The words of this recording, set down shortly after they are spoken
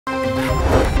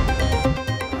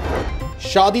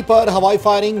शादी पर हवाई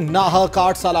फायरिंग, नाहक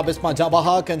 8 साल बिस्मा जाँ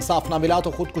बहक, इंसाफ ना मिला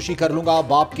तो खुदकुशी कर लूंगा,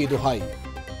 बाप की दुहाई।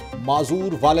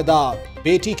 माजूर वालिदा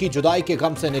बेटी की जुदाई के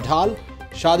गम से निढाल,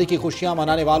 शादी की खुशियां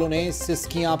मनाने वालों ने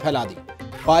सिसकियां फैला दी।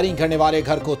 फायरिंग करने वाले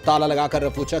घर को ताला लगाकर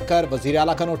रफू चक्कर, वजीर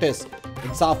आला का नोटिस,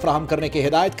 इंसाफ फराहम करने की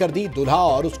हिदायत कर दी। दुल्हा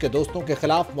और उसके दोस्तों के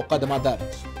खिलाफ मुकदमा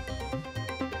दर्ज।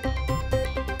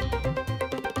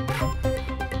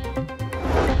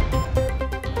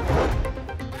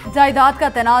 जायदाद का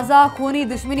तनाजा खूनी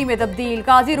दुश्मनी में तब्दील,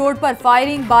 काजी रोड पर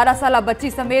फायरिंग, 12 साल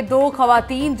बच्ची समेत 2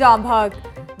 खवातीन जाम भाग,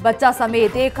 बच्चा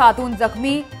समेत 1 खातून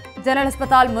जख्मी, जनरल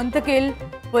अस्पताल मुंतकिल,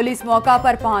 पुलिस मौका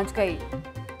पर पहुंच गई।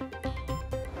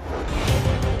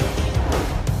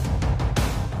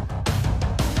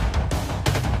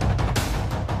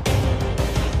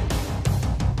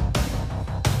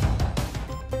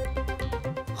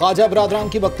 ख्वाजा बरादरान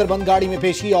की बख्तरबंद गाड़ी में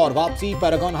पेशी और वापसी।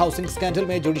 पैरागॉन हाउसिंग स्कैंडल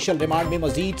में जुडिशल रिमांड में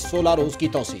मजीद 16 रोज की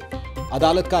तौसी।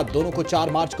 अदालत का दोनों को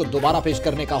 4 मार्च को दोबारा पेश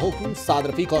करने का हुक्म। साद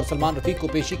रफीक और सलमान रफीक को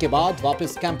पेशी के बाद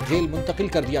वापस कैंप जेल मुंतकिल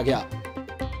कर दिया गया।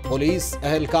 पुलिस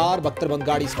अहलकार बख्तरबंद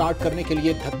गाड़ी स्टार्ट करने के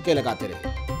लिए धक्के लगाते रहे।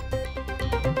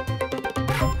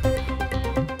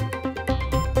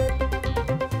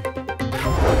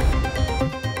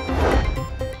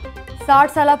 60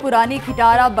 साल पुरानी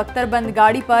खिटारा बख्तरबंद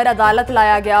गाड़ी पर अदालत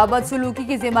लाया गया। बदसलूकी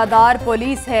की जिम्मेदार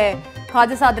पुलिस है।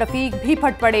 ख्वाजा साद रफीक भी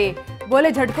फट पड़े,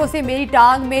 बोले झटकों से मेरी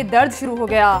टांग में दर्द शुरू हो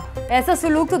गया। ऐसा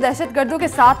सलूक तो दहशतगर्दों के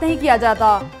साथ नहीं किया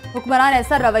जाता। हुक्मरान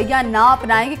ऐसा रवैया ना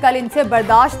अपनाएं कि कल इनसे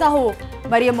बर्दाश्त ना हो।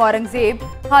 मरियम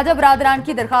औरंगजेब, ख्वाजा बरादरान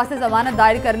की दरखास्त जमानत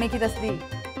दायर करने की तस्दीक।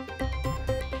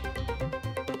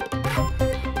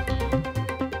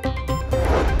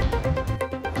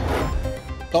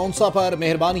 तौंसा पर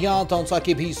मेहरबानियां, तौंसा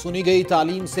की भी सुनी गई।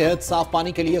 तालीम, सेहत, साफ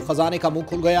पानी के लिए खजाने का मुंह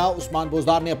खुल गया। उस्मान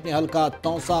बोजदार ने अपने हल्का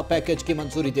तौंसा पैकेज की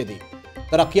मंजूरी दे दी।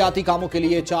 तरक्याती कामों के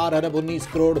लिए 4 अरब 19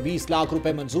 करोड़ 20 लाख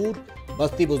रुपए मंजूर।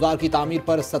 बस्ती बुजार की तामीर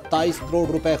पर 27 करोड़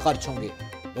रुपए खर्च होंगे।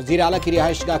 वजीर आला की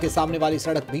रिहाइशगाह के सामने वाली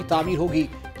सड़क भी तामीर होगी।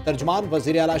 तर्जमान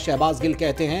वजीर आला शहबाज गिल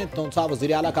कहते हैं, तौंसा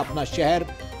वजीर आला का अपना शहर,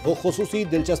 वो खुसूसी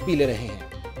दिलचस्पी ले रहे हैं।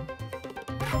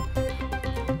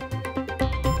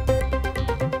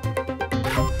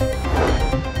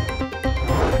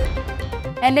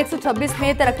 N126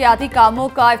 में तरक्याती कामों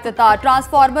का इफ्तिताह,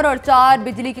 ट्रांसफार्मर और 4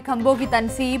 बिजली के खंभों की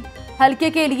तनसीब। हल्के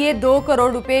के लिए 2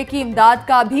 करोड़ रुपए की इमदाद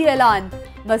का भी ऐलान।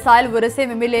 मसाइल वरसे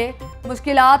में मिले,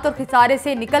 मुश्किलात और खिसारे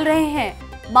से निकल रहे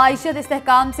हैं। माईशत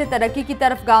इस्तेहकाम से तरक्की की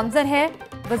तरफ गामजन है।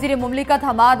 वजीर मुमलिकत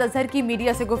हमाद अजहर की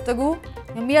मीडिया से गुफ्तगू।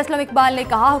 मियां असलम इकबाल ने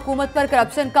कहा, हुकूमत पर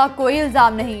करप्शन का कोई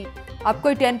इल्जाम नहीं, अब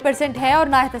कोई 10% है और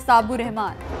ना एहतसाबुर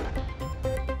रहमान।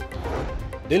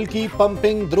 दिल की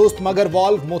पंपिंग दुरुस्त मगर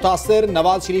वॉल्व मुतासिर।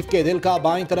 नवाज शरीफ के दिल का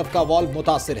बाईं तरफ का वॉल्व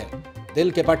मुतासिर है।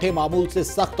 दिल के पट्टे मामूल से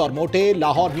सख्त और मोटे।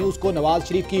 लाहौर न्यूज को नवाज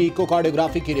शरीफ की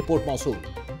इकोकार्डियोग्राफी की रिपोर्ट मौसूल।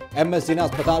 MS जिना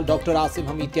अस्पताल डॉक्टर आसिम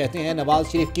हमीद कहते हैं, नवाज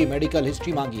शरीफ की मेडिकल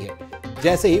हिस्ट्री मांगी है,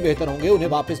 जैसे ही बेहतर होंगे उन्हें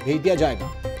वापस भेज दिया जाएगा।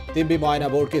 तिब्बी मुआयना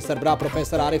बोर्ड के सरबराह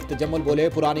प्रोफेसर आरिफ तजम्मुल बोले,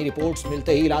 पुरानी रिपोर्ट्स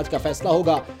मिलते ही इलाज का फैसला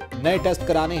होगा। नए टेस्ट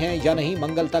कराने हैं या नहीं,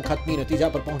 मंगल तक हतमी नतीजा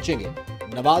पर पहुंचेंगे।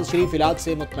 नवाज शरीफ इलाज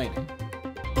से मुतमईन है।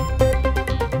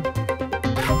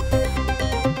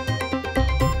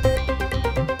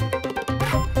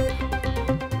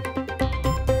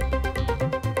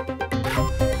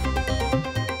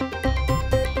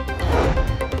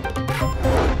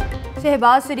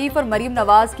 शहबाज शरीफ और मरीम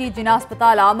नवाज की जिना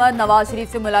अस्पताल आमद। नवाज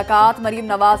शरीफ से मुलाकात। मरीम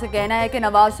नवाज का कहना है कि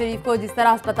नवाज शरीफ को जिस तरह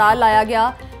अस्पताल लाया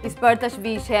गया, इस पर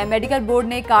तशवीश है। मेडिकल बोर्ड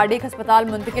ने कार्डियक अस्पताल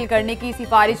मुंतकिल करने की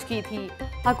सिफारिश की थी।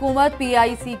 हुकूमत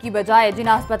PIC की बजाय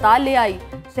जिना अस्पताल ले आई।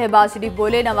 शहबाज शरीफ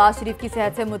बोले, नवाज शरीफ की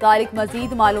सेहत से मुतालिक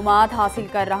मजीद मालूमात हासिल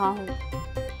कर रहा हूँ।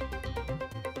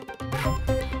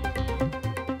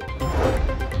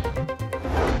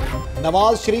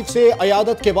 नवाज शरीफ से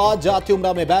अयादत के बाद जाती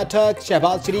उम्रा में बैठक।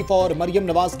 शहबाज शरीफ और मरियम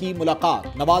नवाज की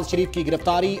मुलाकात। नवाज शरीफ की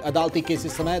गिरफ्तारी, अदालती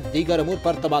केसेस समेत दीगर अमूर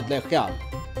पर तबादला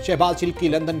ख्याल। शहबाज शरीफ की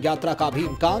लंदन यात्रा का भी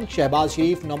इम्कान। शहबाज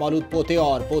शरीफ नौमौलूद पोते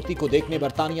और पोती को देखने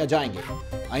बरतानिया जाएंगे।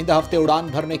 आइंदा हफ्ते उड़ान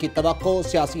भरने की तवक्को।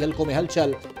 सियासी हलकों में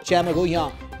हलचल, चैमगोइयां,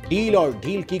 डील और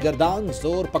ढील की गर्दान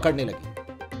जोर पकड़ने लगी।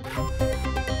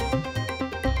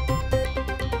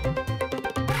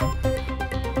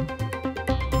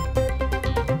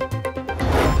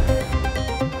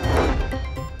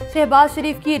 शहबाज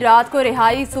शरीफ की रात को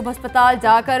रिहाई। सुबह अस्पताल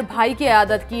जाकर भाई की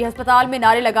इयादत की। अस्पताल में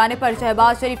नारे लगाने पर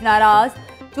शहबाज शरीफ नाराज।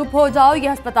 चुप हो जाओ,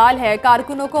 यह अस्पताल है,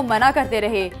 कारकुनों को मना करते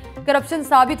रहे। करप्शन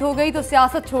साबित हो गई तो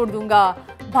सियासत छोड़ दूंगा।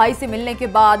 भाई से मिलने के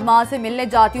बाद मां से मिलने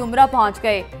जाती उम्रा पहुंच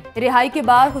गए। रिहाई के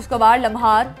बाद खुशगवार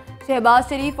लम्हात। शहबाज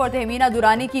शरीफ और तहमीना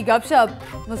दुरानी की गपशप,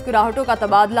 मुस्कुराहटों का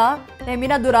तबादला।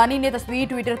 तहमीना दुरानी ने तस्वीर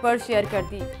ट्विटर पर शेयर कर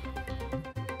दी।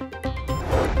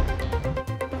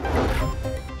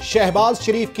 शहबाज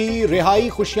शरीफ की रिहाई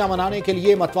खुशियां मनाने के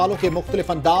लिए मतवालों के मुख्तलिफ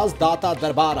अंदाज, दाता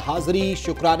दरबार हाजिरी,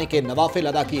 शुक्राने के नवाफिल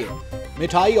अदा किए,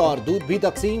 मिठाई और दूध भी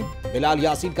तकसीम। बिलाल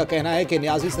यासीन का कहना है कि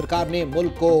न्याजी सरकार ने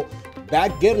मुल्क को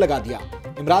बैक गियर लगा दिया।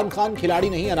 इमरान खान खिलाड़ी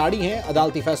नहीं अनाड़ी हैं,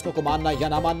 अदालती फैसलों को मानना या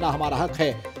ना मानना हमारा हक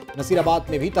है। नसीराबाद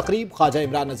में भी तकरीब, ख्वाजा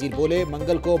इमरान नजीर बोले,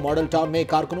 मंगल को मॉडल टाउन में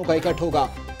कारकुनों का इकट्ठ होगा।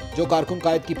 जो कारकुन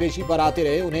कायद की पेशी पर आते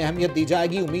रहे उन्हें अहमियत दी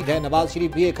जाएगी। उम्मीद है नवाज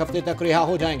शरीफ भी एक हफ्ते तक रिहा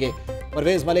हो जाएंगे।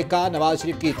 परवेज मलिक का नवाज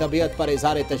शरीफ की तबीयत पर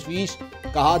इजहार तशवीश,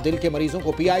 कहा दिल के मरीजों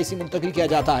को PIC मुंतकिल किया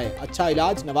जाता है, अच्छा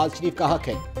इलाज नवाज शरीफ का हक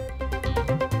है।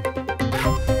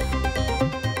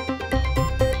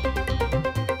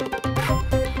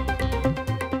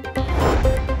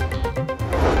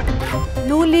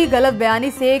 नून लीग गलत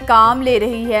बयानी से काम ले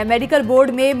रही है। मेडिकल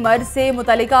बोर्ड में मर्ज से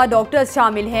मुतल्लिका डॉक्टर्स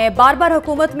शामिल हैं। बार बार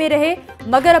हुकूमत में रहे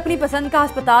मगर अपनी पसंद का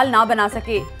अस्पताल ना बना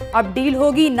सके। अब डील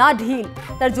होगी ना ढील।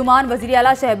 तर्जुमान वज़ीर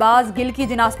आला शहबाज गिल की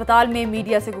जिना अस्पताल में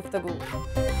मीडिया से गुफ्तगू।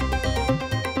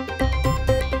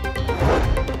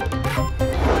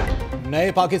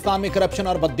 नए पाकिस्तान में करप्शन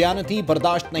और बददियानती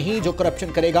बर्दाश्त नहीं, जो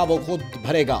करप्शन करेगा वो खुद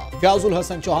भरेगा। फयाजुल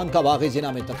हसन चौहान का वाक़ई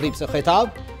जिना में तकरीब से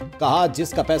खिताब, कहा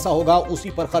जिसका पैसा होगा उसी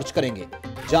पर खर्च करेंगे।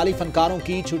 जाली फनकारों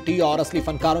की छुट्टी और असली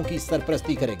फनकारों की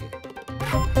सरपरस्ती करेंगे।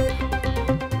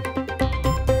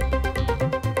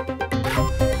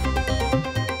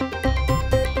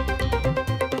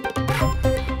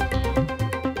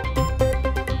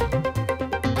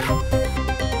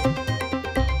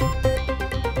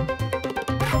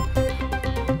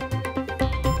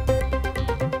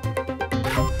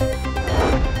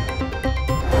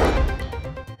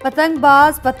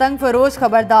 पतंगबाज पतंग फरोश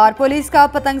खबरदार, पुलिस का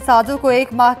पतंग साजों को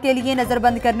 1 माह के लिए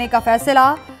नजरबंद करने का फैसला।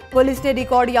 पुलिस ने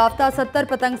रिकॉर्ड याफ्ता 70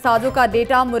 पतंग साजों का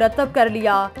डेटा मुरतब कर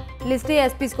लिया। लिस्टें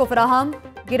SPs को फराहम,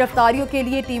 गिरफ्तारियों के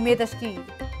लिए टीमें तश्कील।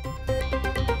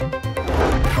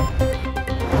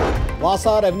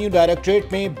 वासा रेवेन्यू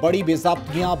डायरेक्टरेट में बड़ी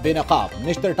बेज़ाब्तियां बेनकाब।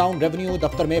 निश्तर टाउन रेवेन्यू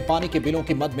दफ्तर में पानी के बिलों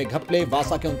की मद में घपले,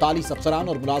 वासा के 39 अफसरान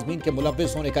और मुलाजमीन के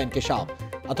मुलव्विस होने का इंकशाफ।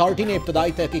 अथॉरिटी ने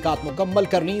इब्तदाई तहकीकात मुकम्मल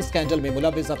कर ली, स्कैंडल में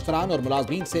मुलव्विस अफसरान और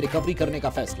मुलाजमीन से रिकवरी करने का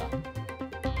फैसला।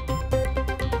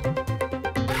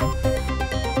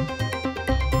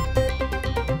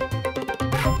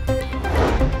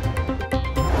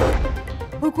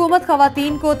 हुकूमत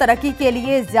खवातीन को तरक्की के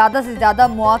लिए ज्यादा से ज्यादा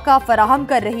मौका फराहम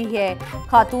कर रही है।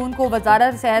 खातून को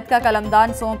वजारत सेहत का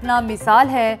कलमदान सौंपना मिसाल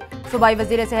है। सूबाई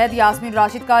वजीर सेहत यास्मीन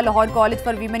राशिद का Lahore college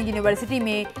for women university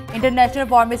में इंटरनेशनल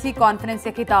फार्मेसी कॉन्फ्रेंस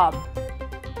से खिताब।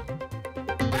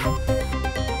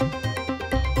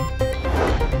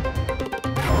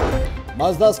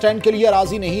 मजदा स्टैंड के लिए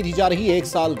अराजी नहीं दी जा रही, 1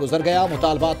 साल गुजर गया,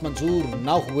 मुतालबात मंजूर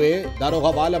न हुए। दारोगा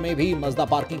वाला में भी मजदा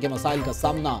पार्किंग के मसाइल का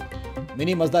सामना।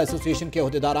 मिनी मजदा एसोसिएशन के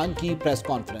अहदेदारान की प्रेस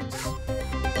कॉन्फ्रेंस।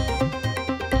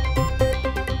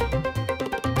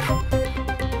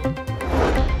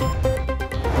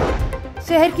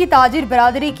 शहर की ताजिर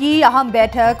बरादरी की अहम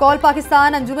बैठक, ऑल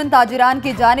पाकिस्तान अंजुमन ताजिरान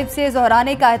की जानिब से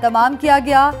ज़ोहराने का एहतमाम किया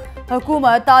गया।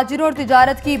 हुकूमत ताजिरों और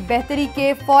तिजारत की बेहतरी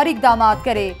के फौरी इक़दामात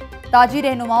करे, ताजी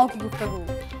रहनुमाओं की गुफ्तगू।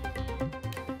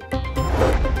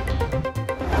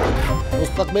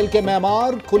 मुस्तकबिल के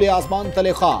मेमार खुले आसमान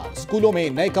तले खार, स्कूलों में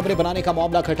नए कमरे बनाने का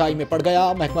मामला खटाई में पड़ गया।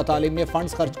 महकमा तालीम ने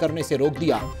फंड्स खर्च करने से रोक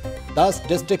दिया। 10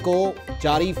 डिस्ट्रिक्ट को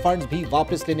जारी फंड्स भी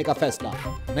वापस लेने का फैसला।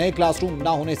 नए क्लासरूम न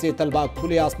होने से तलबा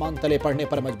खुले आसमान तले पढ़ने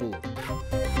पर मजबूर।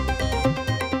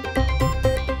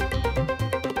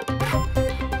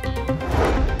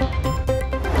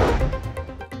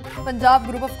 पंजाब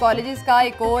ग्रुप ऑफ कॉलेजेस का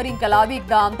एक और इंकलाबी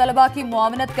इकदाम, तलबा की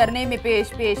मुआवनत करने में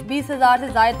पेश 20,000 से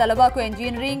ज़ायद तलबा को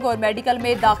इंजीनियरिंग और मेडिकल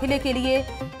में दाखिले के लिए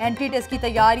एंट्री टेस्ट की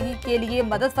तैयारी के लिए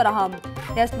मदद फराहम।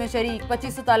 टेस्ट में शरीक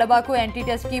 2500 तलबा को एंट्री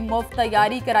टेस्ट की मुफ्त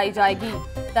तैयारी कराई जाएगी।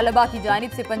 तलबा की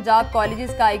जानिब से पंजाब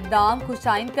कॉलेजेस का इकदाम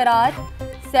खुशाइन करार।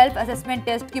 सेल्फ असेसमेंट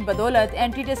टेस्ट की बदौलत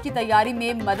एंट्री टेस्ट की तैयारी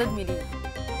में मदद मिली।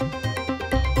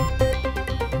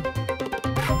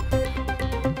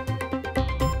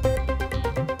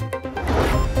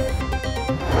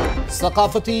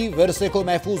 सकाफती विरसे को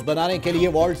महफूज बनाने के लिए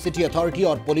वर्ल्ड सिटी अथॉरिटी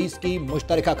और पुलिस की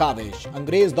मुश्तरका काविश।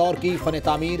 अंग्रेज दौर की फन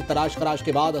तामीर तराश खराश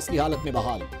के बाद असली हालत में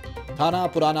बहाल। थाना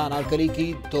पुराना अनारकली की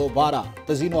दोबारा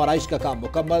तज़ीन व आराइश का काम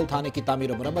मुकम्मल। थाने की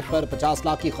तामीर और मरम्मत पर 50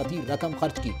 लाख की खतीर रकम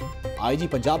खर्च की। IG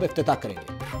पंजाब इफ्तिताह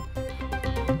करेंगे।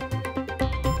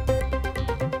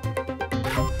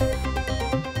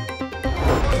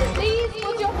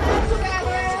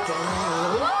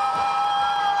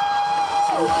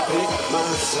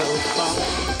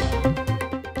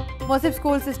 मोसिफ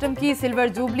स्कूल सिस्टम की सिल्वर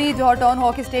जुबली, जौहर टाउन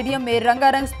हॉकी स्टेडियम में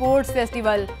रंगारंग sports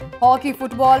festival. Hockey,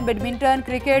 football, badminton,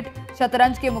 cricket,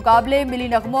 शतरंज के मुकाबले, मिली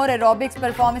नगमों और एरोबिक्स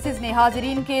परफॉर्मेंसेस ने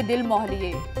हाजिरीन के दिल मोह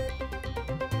लिए।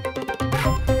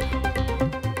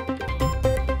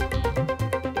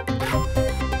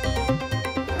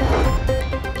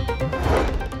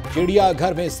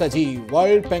 चिड़ियाघर में सजी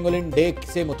वर्ल्ड पेंगोलिन डे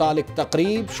से मुतालिक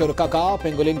तकरीब, शुरका का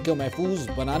पेंगोलिन को महफूज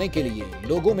बनाने के लिए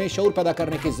लोगों में शऊर पैदा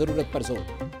करने की जरूरत पर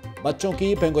जोर। बच्चों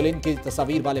की पेंगोलिन की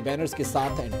तस्वीर वाले बैनर्स के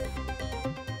साथ एंट्री।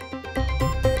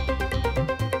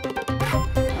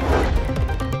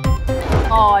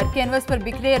 और कैनवस पर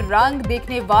बिखरे रंग,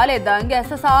 देखने वाले दंग,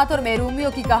 एहसासात और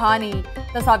महरूमियों की कहानी,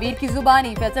 तस्वीर की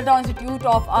जुबानी Faisal institute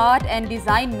of art and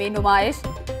design में नुमाइश,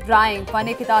 ड्राइंग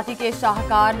फन खिताती के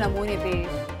शाहकार नमूने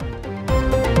पेश।